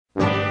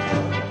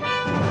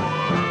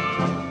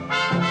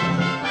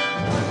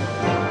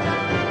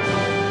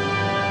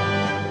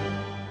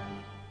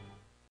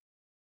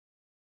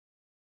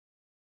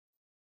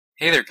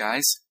Hey there,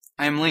 guys.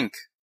 I am Link,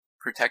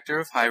 protector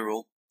of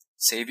Hyrule,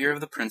 savior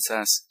of the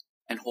princess,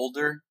 and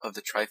holder of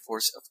the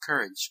Triforce of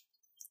Courage.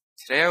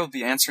 Today I will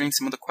be answering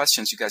some of the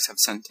questions you guys have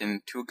sent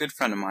in to a good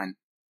friend of mine.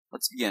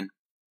 Let's begin.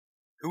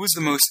 Who is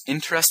the most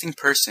interesting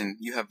person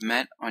you have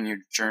met on your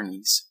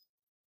journeys?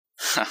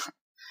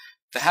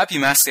 The Happy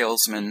Mask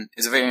Salesman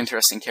is a very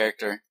interesting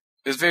character.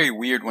 It was very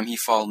weird when he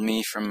followed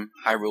me from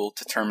Hyrule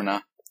to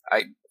Termina.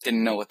 I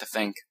didn't know what to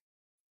think.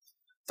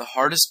 The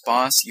hardest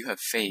boss you have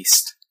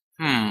faced?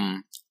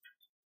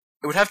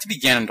 It would have to be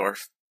Ganondorf.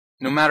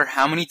 No matter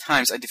how many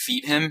times I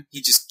defeat him,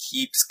 he just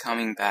keeps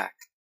coming back.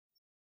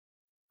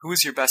 Who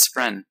is your best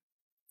friend?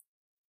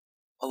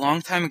 A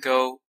long time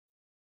ago,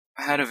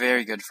 I had a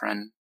very good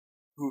friend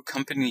who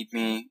accompanied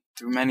me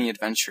through many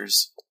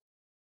adventures,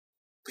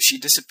 but she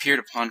disappeared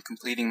upon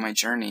completing my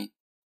journey.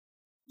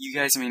 You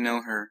guys may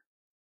know her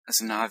as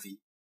Navi.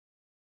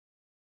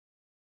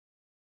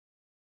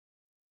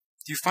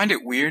 Do you find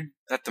it weird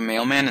that the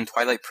mailman in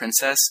Twilight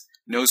Princess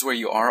knows where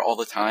you are all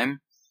the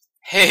time?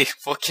 Hey,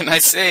 what can I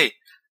say?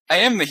 I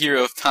am the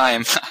hero of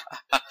time.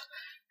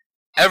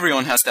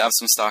 Everyone has to have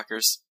some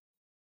stalkers.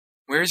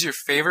 Where is your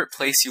favorite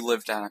place you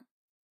lived at?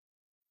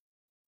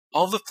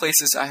 All the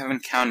places I have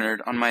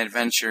encountered on my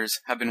adventures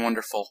have been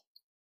wonderful.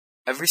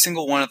 Every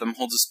single one of them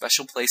holds a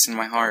special place in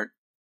my heart.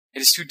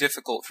 It is too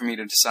difficult for me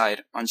to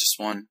decide on just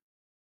one.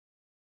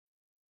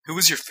 Who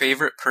is your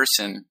favorite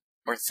person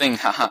or thing,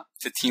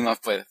 to team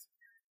up with?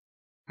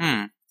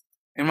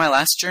 In my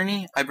last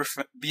journey, I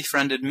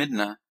befriended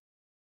Midna.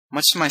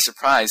 Much to my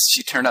surprise,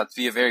 she turned out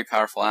to be a very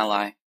powerful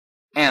ally,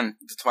 and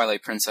the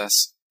Twilight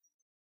Princess.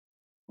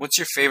 What's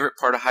your favorite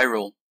part of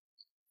Hyrule?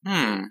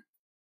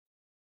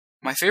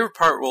 My favorite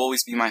part will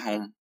always be my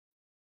home,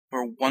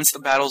 where once the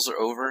battles are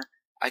over,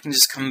 I can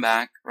just come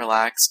back,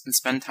 relax, and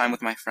spend time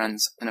with my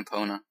friends in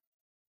Epona.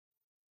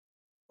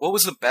 What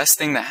was the best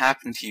thing that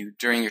happened to you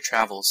during your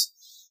travels?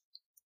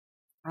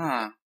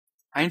 I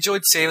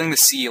enjoyed sailing the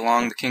sea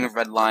along the King of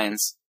Red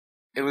Lions.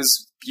 It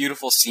was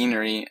beautiful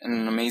scenery and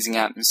an amazing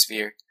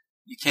atmosphere.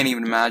 You can't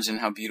even imagine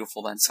how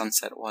beautiful that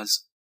sunset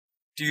was.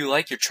 Do you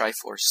like your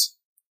Triforce?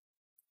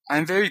 I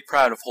am very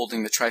proud of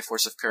holding the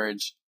Triforce of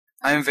Courage.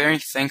 I am very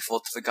thankful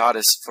to the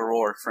goddess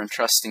Farore for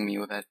entrusting me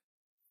with it.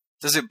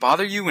 Does it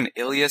bother you when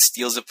Ilia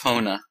steals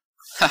Epona?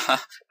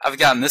 I've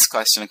gotten this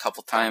question a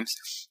couple times.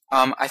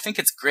 I think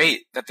it's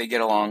great that they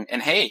get along,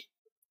 and hey,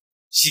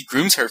 she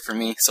grooms her for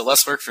me, so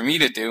less work for me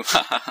to do.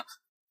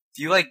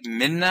 Do you like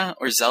Midna,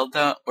 or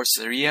Zelda, or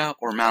Saria,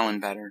 or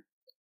Malon better?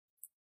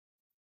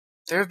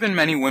 There have been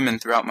many women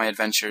throughout my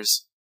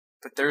adventures,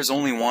 but there is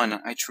only one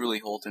I truly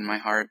hold in my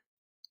heart.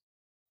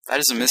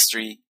 That is a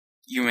mystery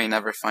you may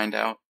never find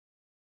out.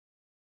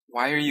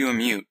 Why are you a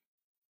mute?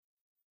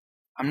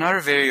 I'm not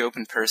a very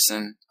open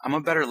person. I'm a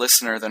better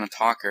listener than a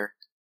talker.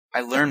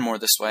 I learn more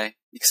this way,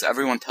 because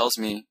everyone tells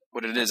me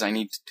what it is I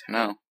need to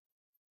know.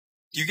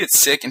 Do you get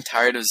sick and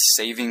tired of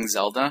saving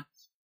Zelda?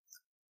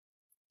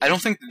 I don't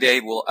think the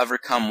day will ever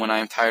come when I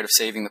am tired of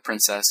saving the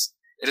princess.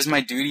 It is my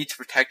duty to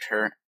protect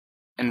her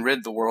and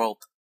rid the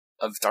world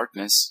of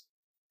darkness.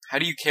 How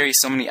do you carry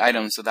so many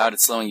items without it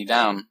slowing you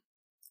down?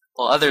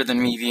 Well, other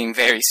than me being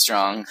very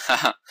strong,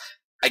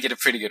 I get a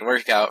pretty good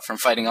workout from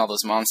fighting all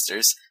those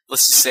monsters.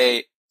 Let's just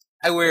say,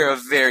 I wear a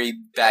very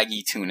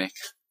baggy tunic.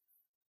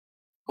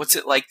 What's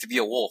it like to be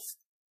a wolf?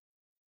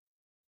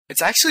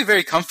 It's actually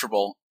very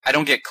comfortable. I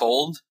don't get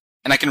cold,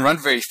 and I can run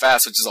very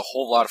fast, which is a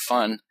whole lot of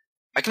fun.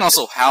 I can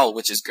also howl,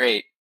 which is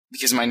great,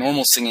 because my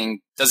normal singing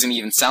doesn't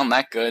even sound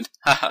that good.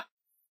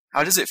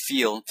 How does it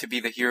feel to be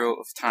the hero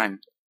of time?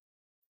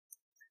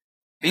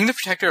 Being the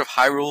protector of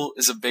Hyrule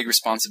is a big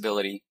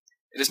responsibility.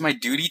 It is my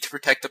duty to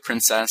protect the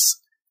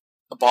princess,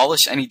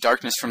 abolish any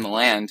darkness from the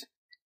land,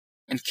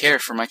 and care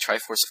for my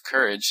Triforce of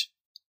Courage.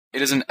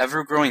 It is an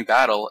ever-growing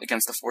battle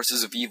against the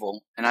forces of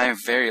evil, and I am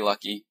very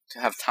lucky to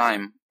have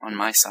time on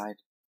my side.